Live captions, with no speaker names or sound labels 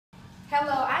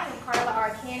Hello, I am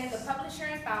Carla the publisher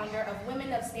and founder of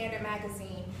Women of Standard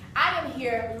magazine. I am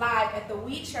here live at the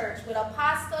We Church with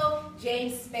Apostle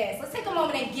James Spence. Let's take a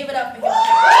moment and give it up for him.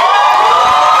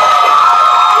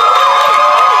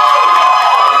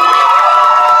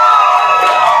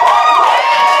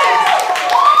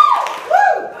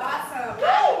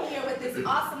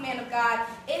 Awesome man of God.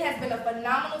 It has been a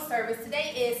phenomenal service.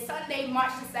 Today is Sunday,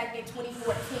 March the 2nd,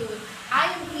 2014.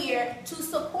 I am here to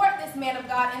support this man of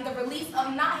God in the release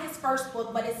of not his first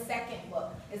book, but his second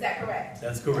book. Is that correct?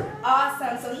 That's correct.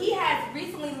 Awesome. So he has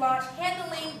recently launched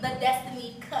Handling the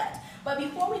Destiny Cut. But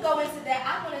before we go into that,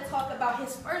 I want to talk about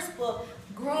his first book,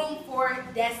 Groom for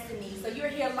Destiny. So you're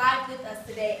here live with us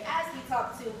today as we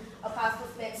talk to Apostle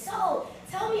Spence. So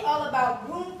tell me all about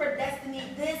Groom for Destiny.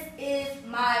 This is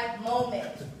my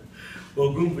moment.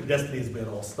 Well, Groom for Destiny has been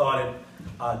all started.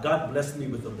 God blessed me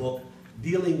with a book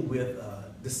dealing with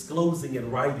disclosing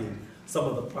and writing some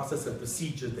of the process and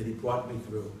procedures that he brought me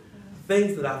through.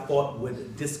 Things that I thought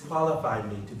would disqualify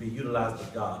me to be utilized by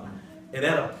God. And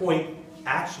at a point,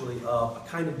 actually, of a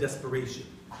kind of desperation,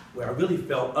 where I really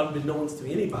felt, unbeknownst to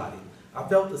anybody, I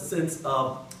felt a sense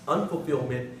of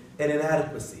unfulfillment and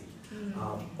inadequacy.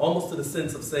 Almost to the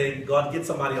sense of saying, God, get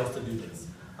somebody else to do this.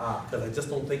 Because I just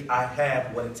don't think I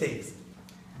have what it takes.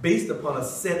 Based upon a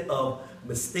set of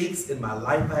mistakes in my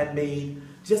life I had made,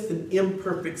 just an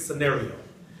imperfect scenario.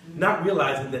 Not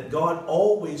realizing that God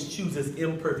always chooses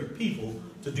imperfect people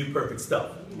to do perfect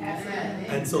stuff.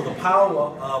 And so the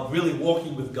power of really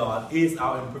walking with God is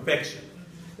our imperfection.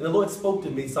 And the Lord spoke to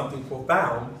me something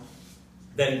profound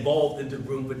that evolved into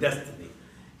Groom for Destiny.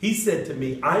 He said to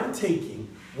me, I'm taking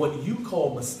what you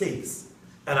call mistakes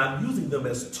and I'm using them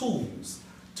as tools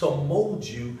to mold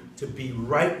you to be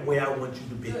right where I want you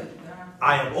to be.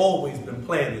 I have always been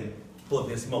planning for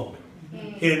this moment.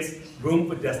 Hence, Groom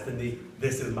for Destiny,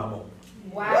 this is my moment.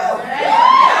 Wow.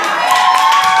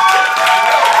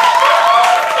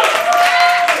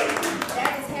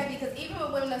 That is heavy, because even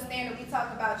with Women of Standard, we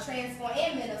talk about transform,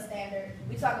 and Men of Standard,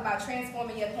 we talk about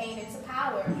transforming your pain into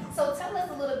power. So tell us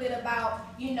a little bit about,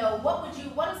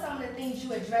 what are some of the things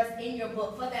you address in your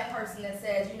book for that person that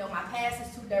says, my past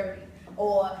is too dirty,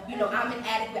 or, I'm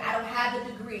inadequate, I don't have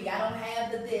the degree, I don't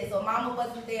have the this, or mama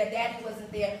wasn't there, daddy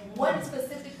wasn't there. What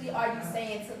specifically are you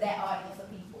saying to that audience of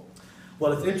people?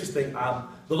 Well, it's interesting.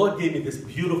 The Lord gave me this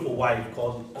beautiful wife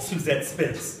called Suzette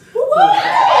Spence.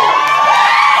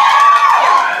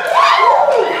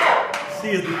 She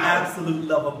is the absolute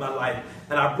love of my life.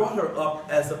 And I brought her up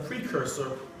as a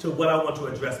precursor to what I want to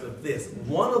address with this.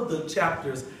 One of the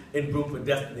chapters in Groom for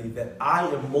Destiny that I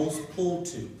am most pulled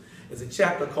to is a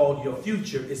chapter called Your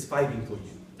Future is Fighting for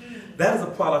You. That is a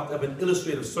product of an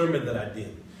illustrative sermon that I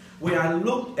did, where I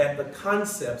looked at the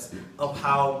concepts of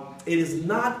how it is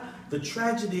not the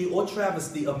tragedy or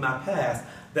travesty of my past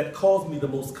that caused me the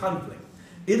most conflict.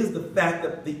 It is the fact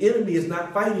that the enemy is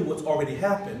not fighting what's already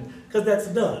happened, because that's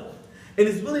done. And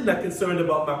he's really not concerned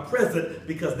about my present,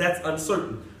 because that's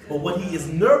uncertain. But what he is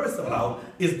nervous about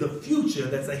is the future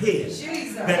that's ahead,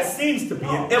 that seems to be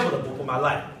inevitable for my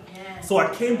life. So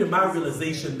I came to my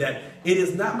realization that it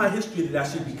is not my history that I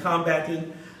should be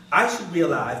combating. I should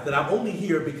realize that I'm only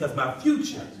here because my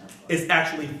future is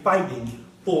actually fighting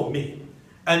for me.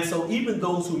 And so even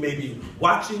those who may be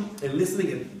watching and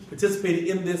listening and participating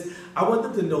in this, I want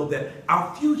them to know that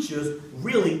our futures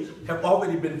really have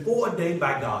already been foreordained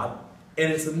by God.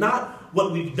 And it's not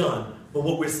what we've done, but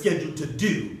what we're scheduled to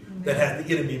do that has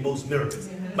the enemy most nervous.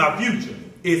 My future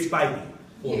is fighting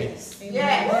for me.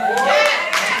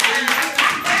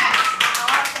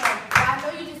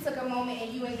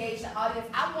 Audience,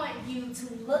 I want you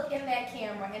to look in that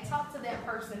camera and talk to that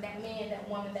person, that man, that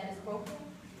woman that is broken,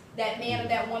 that man or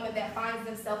that woman that finds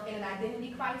themselves in an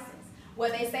identity crisis, where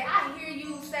they say, I hear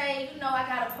you say, I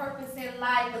got a purpose in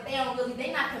life, but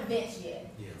they're not convinced yet.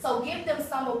 Yeah. So give them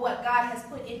some of what God has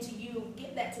put into you.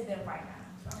 Give that to them right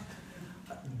now. So.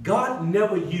 God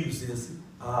never uses,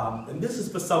 and this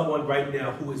is for someone right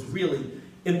now who is really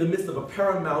in the midst of a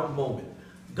paramount moment.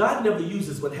 God never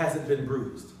uses what hasn't been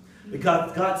bruised,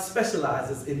 because God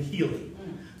specializes in healing.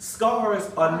 Scars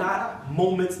are not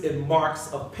moments and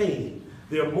marks of pain.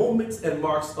 They're moments and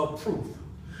marks of proof.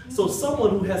 So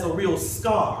someone who has a real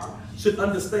scar should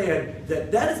understand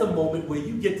that that is a moment where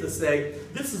you get to say,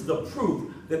 this is the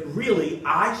proof that really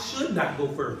I should not go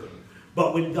further.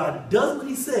 But when God does what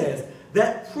he says,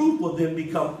 that proof will then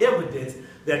become evidence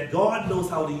that God knows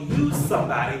how to use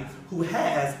somebody who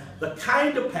has the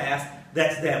kind of past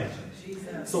that's damaging.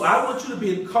 So I want you to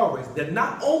be encouraged that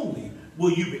not only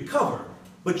will you recover,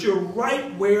 but you're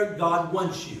right where God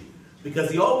wants you. Because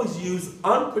he always uses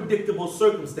unpredictable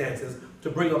circumstances to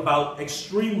bring about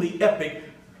extremely epic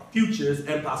futures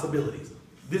and possibilities.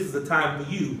 This is a time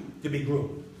for you to be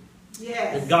groomed.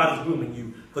 Yes. And God is grooming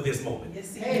you for this moment.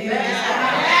 Yes, Amen.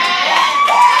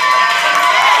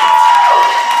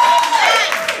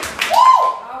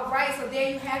 All right, so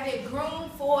there you have it,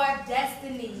 Groomed for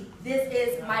Destiny. This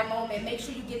is my moment. Make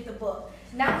sure you get the book.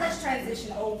 Now let's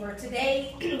transition over.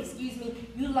 Today, excuse me,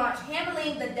 you launch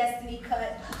Handling the Destiny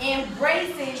Cut,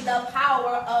 Embracing the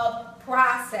Power of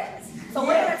Process. So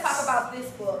we're going to talk about this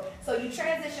book. So you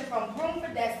transition from Groomed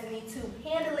for Destiny to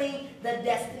Handling the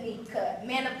Destiny Cut.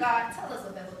 Man of God, tell us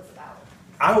what that was about.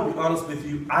 I will be honest with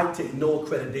you, I take no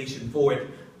accreditation for it.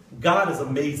 God is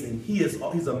amazing. He's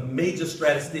a major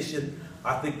statistician,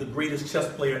 I think the greatest chess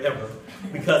player ever,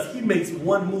 because he makes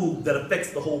one move that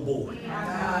affects the whole board.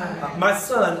 My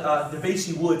son,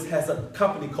 Devashi Woods, has a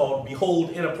company called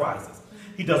Behold Enterprises.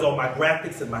 He does all my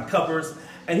graphics and my covers,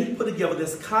 and he put together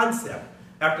this concept.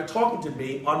 After talking to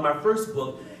me on my first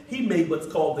book, he made what's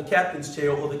called the captain's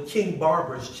chair or the king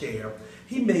barber's chair.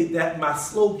 He made that my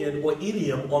slogan or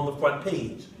idiom on the front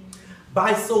page.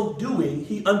 By so doing,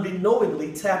 he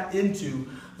unbeknowingly tapped into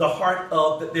the heart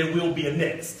of that there will be a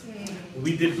next.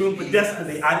 We did Groomed for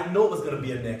Destiny. I didn't know it was going to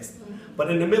be a next. But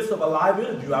in the midst of a live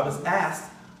interview, I was asked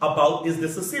about, is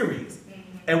this a series?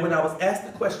 And when I was asked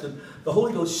the question, the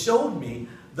Holy Ghost showed me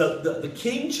the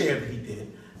king chair that he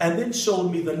did, and then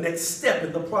showed me the next step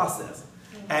in the process,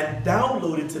 and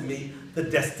downloaded to me the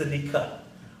Destiny Cut.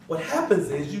 What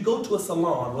happens is you go to a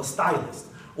salon or stylist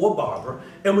or barber,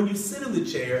 and when you sit in the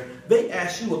chair, they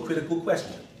ask you a critical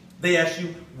question. They ask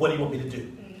you, what do you want me to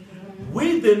do?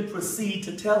 We then proceed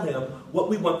to tell him what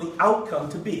we want the outcome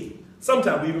to be.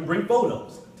 Sometimes we even bring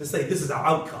photos to say this is our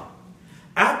outcome.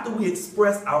 After we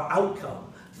express our outcome,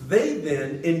 they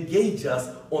then engage us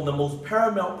on the most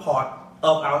paramount part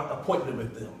of our appointment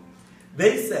with them.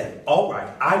 They say, all right,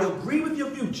 I agree with your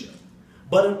future,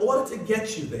 but in order to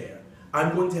get you there,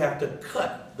 I'm going to have to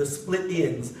cut the split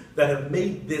ends that have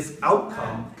made this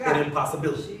outcome an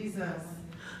impossibility. Jesus.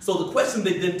 So the question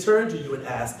they then turn to you and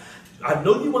ask, I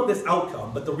know you want this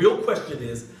outcome, but the real question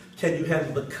is, can you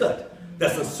handle the cut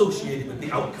that's associated with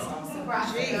the outcome? The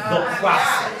process.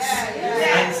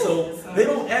 And so they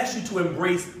don't ask you to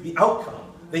embrace the outcome.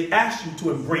 They ask you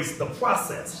to embrace the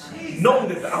process, knowing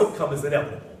that the outcome is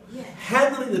inevitable.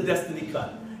 Handling the Destiny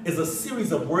Cut is a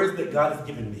series of words that God has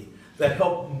given me that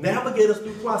help navigate us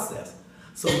through process.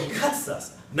 So he cuts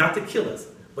us, not to kill us,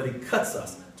 but he cuts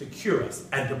us to cure us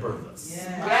and to birth us.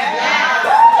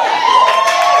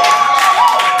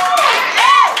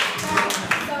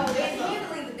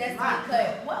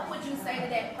 What would you say to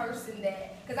that person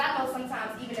that, because I know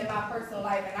sometimes even in my personal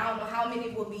life, and I don't know how many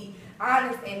will be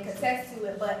honest and contest to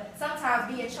it, but sometimes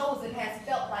being chosen has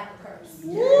felt like a curse.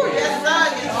 Yes,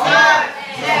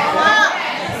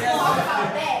 Talk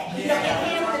about that. You know, in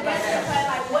handling the Destiny Cut,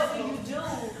 like what do you do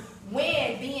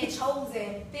when being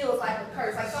chosen feels like a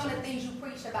curse? Like some of the things you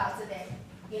preached about today.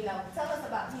 You know, tell us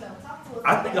about, talk to us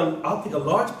I think a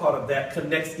large part of that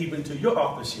connects even to your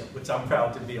authorship, which I'm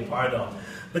proud to be a part of.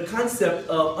 The concept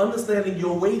of understanding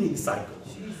your waiting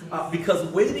cycles. Because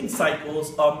waiting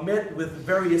cycles are met with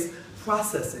various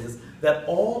processes that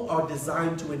all are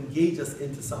designed to engage us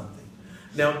into something.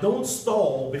 Now, don't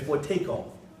stall before takeoff.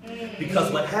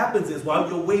 Because what happens is while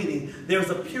you're waiting, there's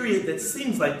a period that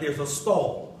seems like there's a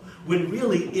stall, when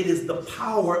really it is the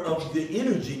power of the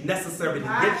energy necessary to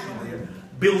get you there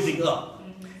building up.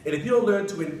 And if you don't learn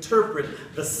to interpret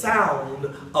the sound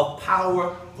of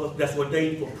power that's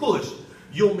ordained for push,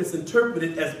 you'll misinterpret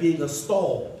it as being a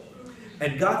stall.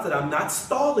 And God said, I'm not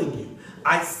stalling you.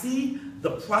 I see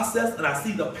the process and I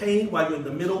see the pain while you're in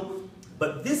the middle,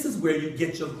 but this is where you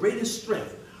get your greatest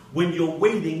strength, when you're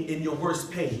waiting in your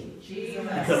worst pain.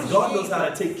 Because God knows how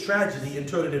to take tragedy and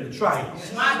turn it into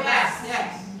triumph.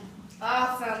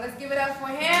 Awesome. Let's give it up for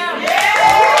him.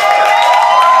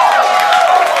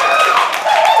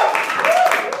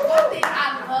 One thing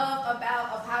I love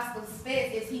about Apostle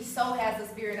Spence is he so has the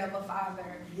spirit of a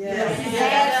father. You don't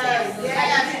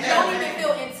even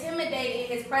feel intimidated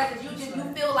in his presence. You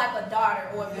feel like a daughter,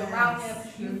 or if you're around him,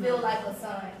 you feel like a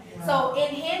son. So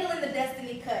in handling the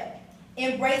Destiny Cut,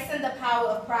 embracing the power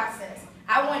of process,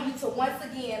 I want you to once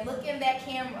again look in that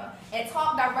camera and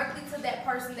talk directly to that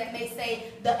person that may say,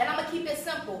 and I'm going to keep it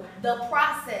simple, the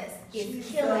process is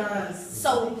killing me,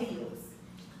 so it feels.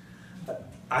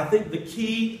 I think the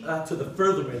key to the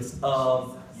furtherance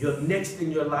of your next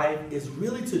in your life is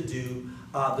really to do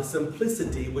the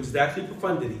simplicity, which is actually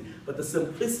profundity, but the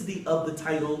simplicity of the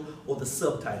title or the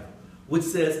subtitle, which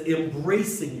says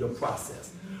embracing your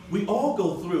process. We all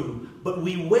go through, but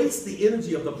we waste the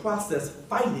energy of the process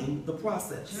fighting the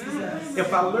process. Jesus.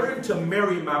 If I learn to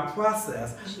marry my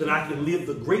process, then I can live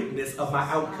the greatness of my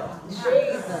outcome.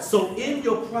 Jesus. So in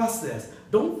your process,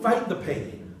 don't fight the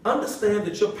pain. Understand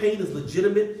that your pain is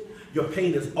legitimate, your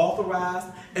pain is authorized,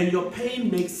 and your pain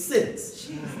makes sense.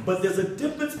 But there's a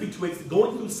difference between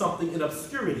going through something in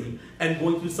obscurity and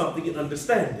going through something in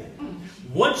understanding.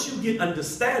 Once you get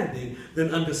understanding,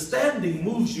 then understanding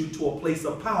moves you to a place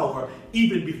of power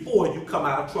even before you come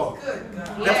out of trouble.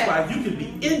 That's why you can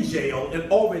be in jail and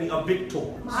already a victor.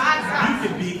 You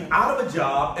can be out of a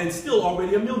job and still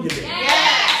already a millionaire.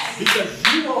 Yes.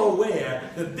 Because you are aware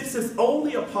that this is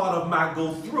only a part of my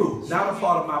go through, not a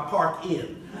part of my park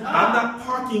in. I'm not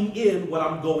parking in what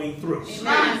I'm going through. If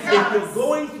you're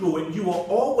going through it, you are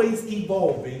always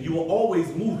evolving. You are always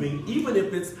moving, even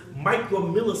if it's micro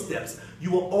millisteps.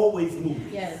 You are always moving.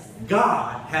 Yes.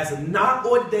 God has not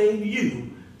ordained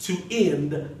you to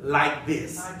end like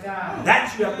this.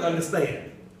 That you have to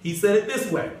understand. He said it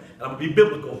this way, and I'm going to be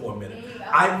biblical for a minute.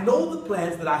 I know the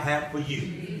plans that I have for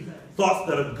you, thoughts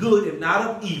that are good and not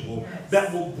of evil,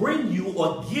 that will bring you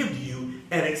or give you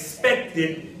an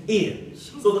expected end.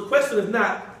 So the question is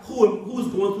not who's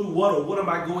going through what or what am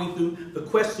I going through. The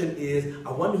question is,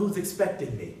 I wonder who's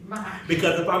expecting me.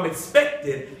 Because if I'm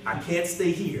expected, I can't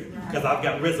stay here because I've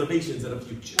got reservations in the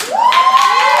future.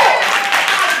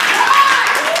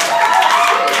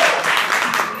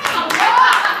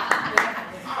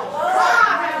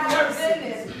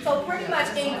 So pretty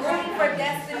much in Grooming for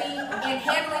Destiny and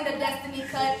handling the Destiny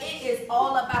Cut, it is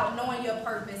all about knowing your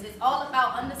purpose. It's all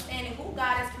about understanding who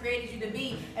God has created you to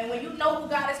be. And when you know who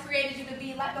God has created you to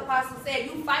be, like the Apostle said,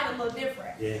 you fight a little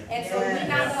different. And so we're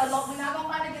not gonna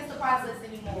fight against the process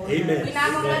anymore. Amen. We're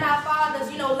not gonna let our fathers,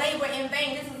 labor in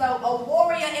vain. This is a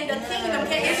warrior in the kingdom.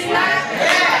 Is it not?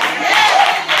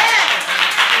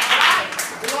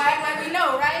 We gonna act like we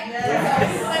know, right? So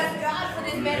we bless God for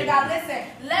this man of God. Listen,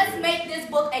 let's make this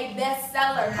book a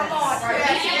bestseller. Come on. We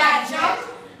can buy junk,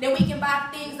 then we can buy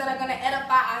things that are going to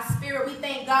edify our spirit. We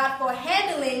thank God for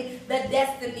handling the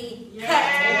Destiny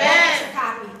Cut.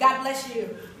 Copy. God bless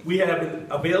you. We have it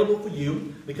available for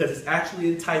you because it's actually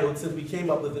entitled, since we came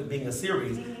up with it being a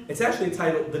series, it's actually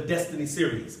entitled The Destiny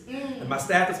Series. And my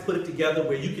staff has put it together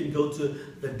where you can go to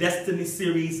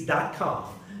thedestinyseries.com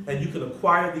and you can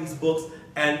acquire these books.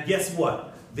 And guess what?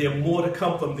 There are more to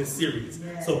come from this series.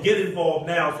 So get involved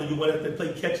now so you won't have to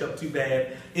play catch up too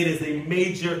bad. It is a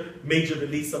major, major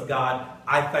release of God.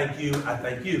 I thank you. I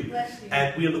thank you. Bless you.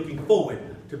 And we're looking forward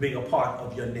to being a part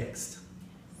of your next.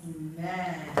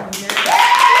 Amen.